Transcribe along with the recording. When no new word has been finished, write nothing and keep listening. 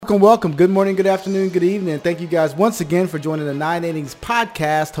Welcome. Good morning, good afternoon, good evening. Thank you guys once again for joining the 9 Innings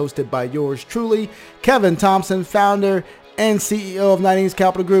podcast hosted by yours truly, Kevin Thompson, founder and CEO of 9 Innings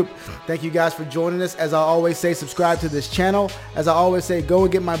Capital Group. Thank you guys for joining us. As I always say, subscribe to this channel. As I always say, go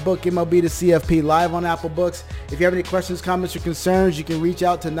and get my book, MLB to CFP, live on Apple Books. If you have any questions, comments, or concerns, you can reach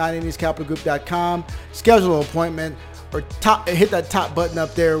out to 9inningscapitalgroup.com, schedule an appointment, or hit that top button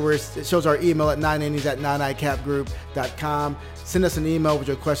up there where it shows our email at 9innings@9icapgroup.com. Send us an email with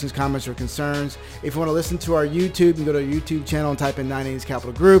your questions, comments, or concerns. If you want to listen to our YouTube, you can go to our YouTube channel and type in 9 Innings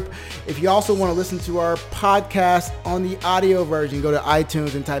Capital Group. If you also want to listen to our podcast on the audio version, go to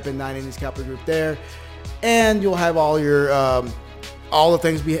iTunes and type in 9 Innings Capital Group there. And you'll have all your all the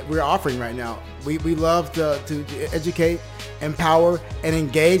things we're offering right now. We love to educate, empower, and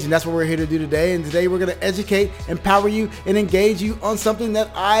engage, and that's what we're here to do today. And today we're going to educate, empower you, and engage you on something that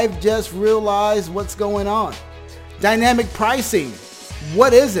I've just realized what's going on. Dynamic pricing.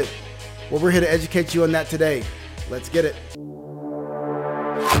 What is it? Well, we're here to educate you on that today. Let's get it.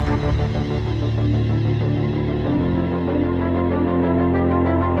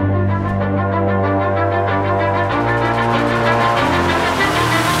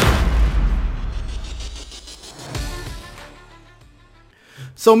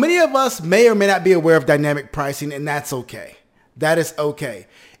 So many of us may or may not be aware of dynamic pricing, and that's okay. That is okay.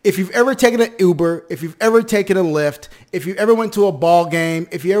 If you've ever taken an Uber, if you've ever taken a Lyft, if you ever went to a ball game,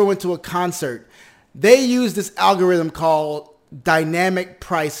 if you ever went to a concert, they use this algorithm called dynamic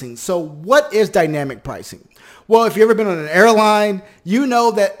pricing. So what is dynamic pricing? Well, if you've ever been on an airline, you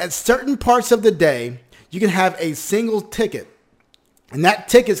know that at certain parts of the day, you can have a single ticket, and that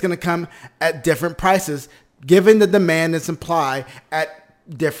ticket is going to come at different prices given the demand and supply at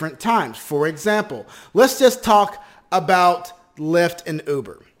different times. For example, let's just talk about Lyft and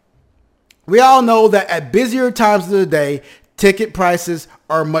Uber. We all know that at busier times of the day, ticket prices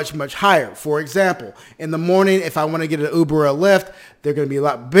are much, much higher. For example, in the morning, if I want to get an Uber or a Lyft, they're going to be a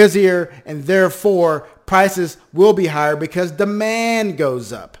lot busier, and therefore prices will be higher because demand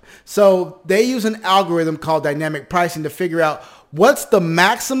goes up. So they use an algorithm called dynamic pricing to figure out what's the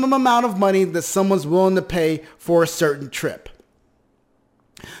maximum amount of money that someone's willing to pay for a certain trip.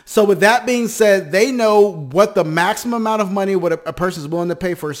 So with that being said, they know what the maximum amount of money what a person is willing to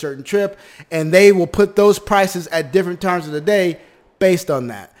pay for a certain trip, and they will put those prices at different times of the day based on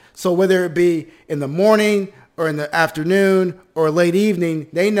that. So whether it be in the morning or in the afternoon or late evening,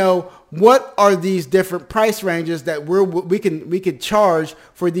 they know what are these different price ranges that we can charge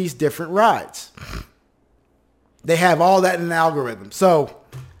for these different rides. They have all that in an algorithm. So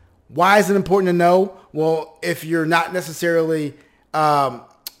why is it important to know? Well, if you're not necessarily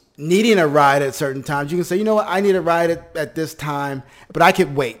needing a ride at certain times, you can say, you know what, I need a ride at this time, but I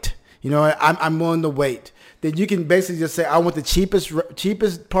could wait. You know, I'm willing to wait. Then you can basically just say, I want the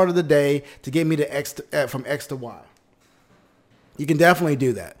cheapest part of the day to get me to from X to Y. You can definitely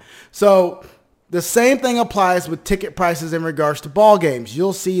do that. So the same thing applies with ticket prices in regards to ball games.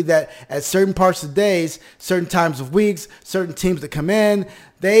 You'll see that at certain parts of days, certain times of weeks, certain teams that come in,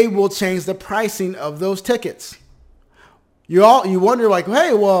 they will change the pricing of those tickets. You wonder like,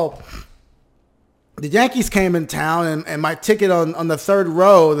 hey, well, the Yankees came in town and my ticket on the third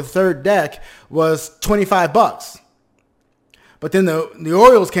row, the third deck was $25. But then the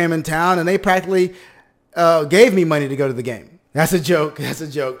Orioles came in town and they practically gave me money to go to the game. That's a joke.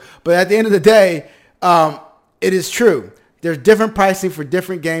 But at the end of the day, it is true. There's different pricing for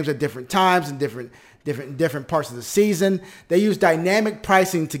different games at different times and different parts of the season. They use dynamic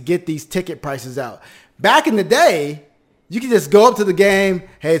pricing to get these ticket prices out. Back in the day, you can just go up to the game.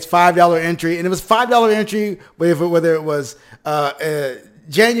 Hey, it's $5 entry, and it was $5 entry whether it was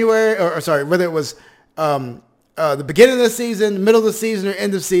January whether it was the beginning of the season, middle of the season, or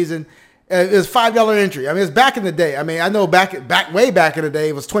end of season. It was $5 entry. I mean, it's back in the day. I mean, I know way back in the day,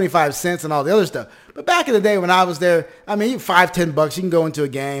 it was 25 cents and all the other stuff. But back in the day when I was there, I mean, $5-10, you can go into a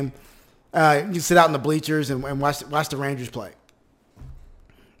game. You can sit out in the bleachers and watch the Rangers play.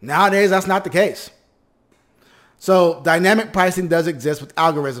 Nowadays, that's not the case. So dynamic pricing does exist with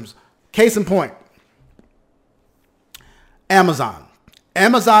algorithms. Case in point, Amazon.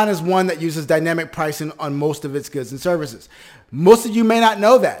 Amazon is one that uses dynamic pricing on most of its goods and services. Most of you may not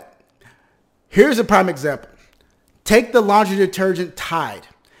know that. Here's a prime example. Take the laundry detergent Tide.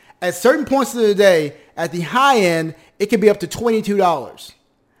 At certain points of the day, at the high end, it can be up to $22.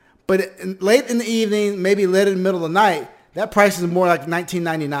 But late in the evening, maybe late in the middle of the night, that price is more like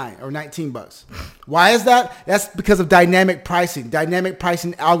 $19.99 or $19. Why is that? That's because of dynamic pricing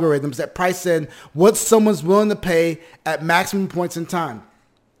algorithms that price in what someone's willing to pay at maximum points in time.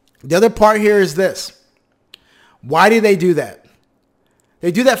 The other part here is this. Why do they do that?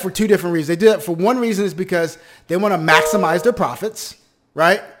 They do that for two different reasons. They do that for one reason is because they want to maximize their profits,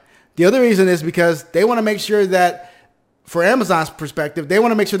 right? The other reason is because they want to make sure that, for Amazon's perspective, they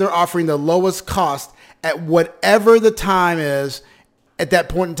want to make sure they're offering the lowest cost at whatever the time is at that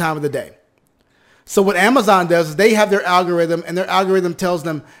point in time of the day. So what Amazon does is they have their algorithm, and their algorithm tells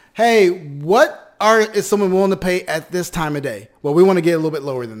them, hey, is someone willing to pay at this time of day? Well, we want to get a little bit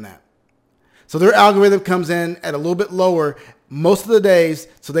lower than that. So their algorithm comes in at a little bit lower most of the days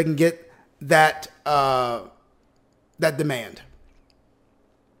so they can get that demand.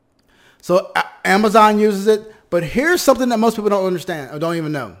 So Amazon uses it, but here's something that most people don't understand or don't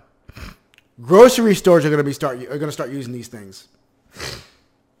even know. Grocery stores are going to start using these things.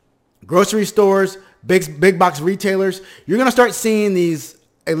 Grocery stores, big box retailers, you're going to start seeing these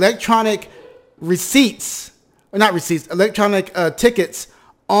electronic electronic tickets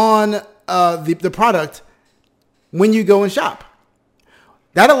on the product when you go and shop.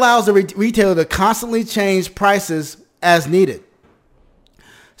 That allows the retailer to constantly change prices as needed.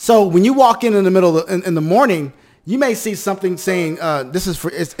 So when you walk in the middle in the morning, you may see something saying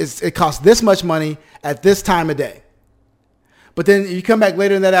it costs this much money at this time of day. But then you come back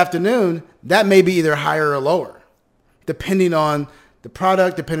later in that afternoon, that may be either higher or lower, depending on the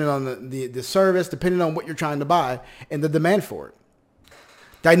product, depending on the service, depending on what you're trying to buy and the demand for it.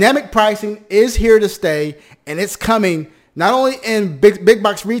 Dynamic pricing is here to stay, and it's coming not only in big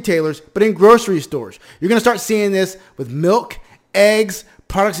box retailers, but in grocery stores. You're going to start seeing this with milk, eggs,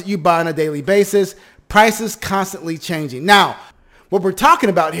 products that you buy on a daily basis, prices constantly changing. Now, what we're talking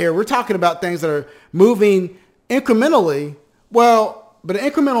about here, we're talking about things that are moving incrementally. Well, but an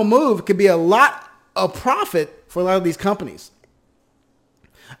incremental move could be a lot of profit for a lot of these companies.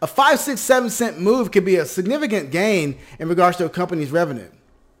 A 5, 6, 7 cent move could be a significant gain in regards to a company's revenue.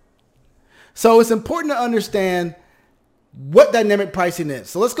 So it's important to understand what dynamic pricing is.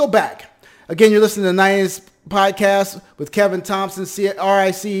 So let's go back. Again, you're listening to the 90s podcast with Kevin Thompson,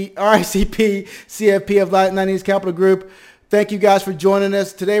 RICP, CFP of 90s Capital Group. Thank you guys for joining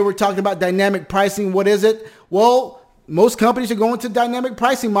us. Today we're talking about dynamic pricing. What is it? Well, most companies are going to dynamic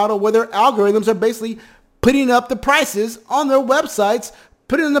pricing model where their algorithms are basically putting up the prices on their websites,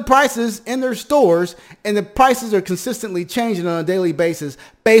 putting the prices in their stores, and the prices are consistently changing on a daily basis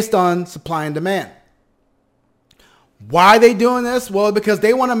based on supply and demand. Why are they doing this? Well, because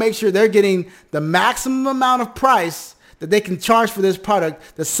they want to make sure they're getting the maximum amount of price that they can charge for this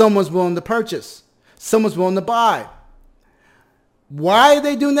product that someone's willing to purchase, someone's willing to buy. Why are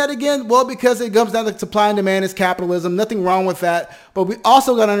they doing that again? Well, because it comes down to supply and demand is capitalism. Nothing wrong with that. But we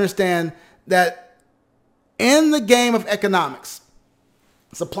also got to understand that in the game of economics,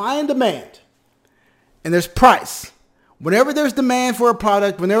 supply and demand, and there's price. Whenever there's demand for a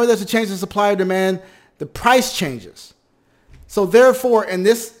product, whenever there's a change in supply or demand, the price changes. So therefore, in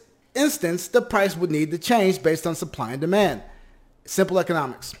this instance, the price would need to change based on supply and demand. Simple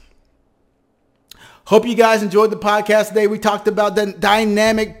economics. Hope you guys enjoyed the podcast today. We talked about the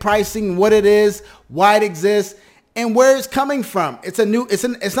dynamic pricing, what it is, why it exists, and where it's coming from. It's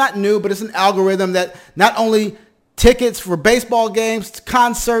not new, but it's an algorithm that not only tickets for baseball games,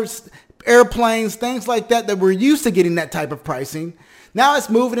 concerts, airplanes, things like that we're used to getting that type of pricing. Now it's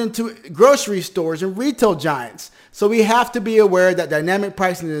moving into grocery stores and retail giants. So we have to be aware that dynamic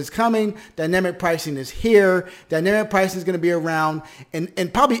pricing is coming. Dynamic pricing is here. Dynamic pricing is going to be around in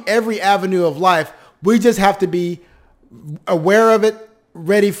probably every avenue of life. We just have to be aware of it,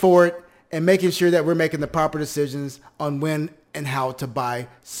 ready for it, and making sure that we're making the proper decisions on when and how to buy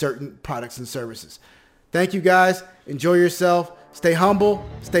certain products and services. Thank you guys. Enjoy yourself. Stay humble.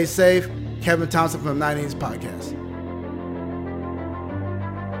 Stay safe. Kevin Thompson from the 90s Podcast.